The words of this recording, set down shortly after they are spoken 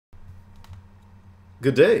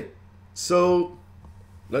Good day. So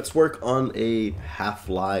let's work on a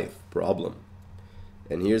half-life problem.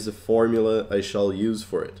 And here's the formula I shall use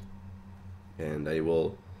for it. And I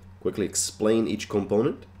will quickly explain each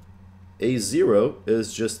component. A0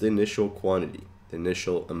 is just the initial quantity, the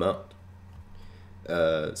initial amount.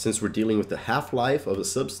 Since we're dealing with the half-life of a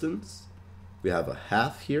substance, we have a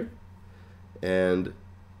half here. And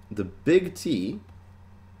the big T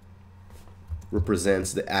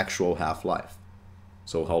represents the actual half-life.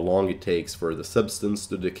 So how long it takes for the substance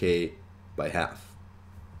to decay by half.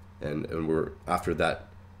 And we're after that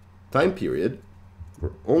time period,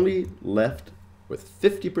 we're only left with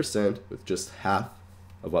 50%, with just half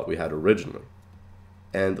of what we had originally.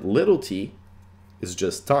 And little t is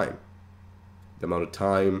just time, the amount of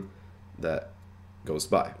time that goes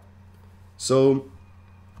by. So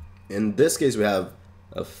in this case, we have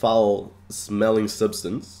a foul smelling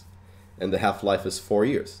substance, and the half-life is 4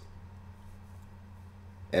 years.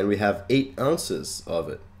 And we have 8 ounces of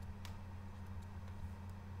it.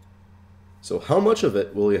 So how much of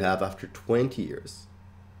it will you have after 20 years?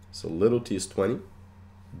 So little t is 20,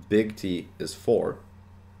 big T is 4.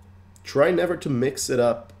 Try never to mix it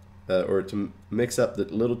up, or to mix up the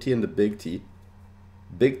little t and the big T.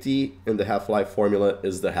 Big T in the half-life formula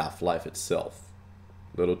is the half-life itself.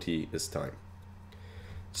 Little t is time.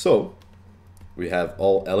 So we have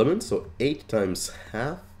all elements, so 8 times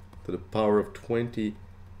half to the power of 20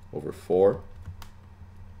 over 4.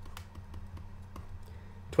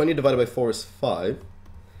 20 divided by 4 is 5.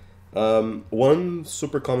 One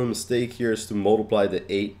super common mistake here is to multiply the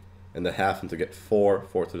 8 and the half and to get 4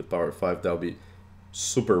 to the power of 5. That would be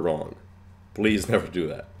super wrong. Please never do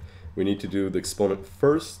that. We need to do the exponent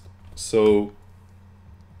first. So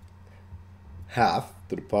half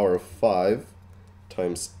to the power of 5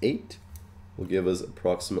 times 8 will give us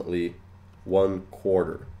approximately 1/4.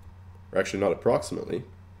 Or actually not approximately.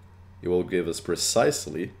 It will give us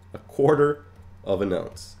precisely 1/4 of an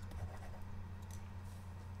ounce.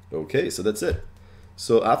 Okay, so that's it.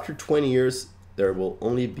 So after 20 years, there will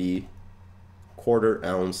only be 1/4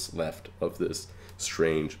 ounce left of this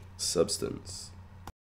strange substance.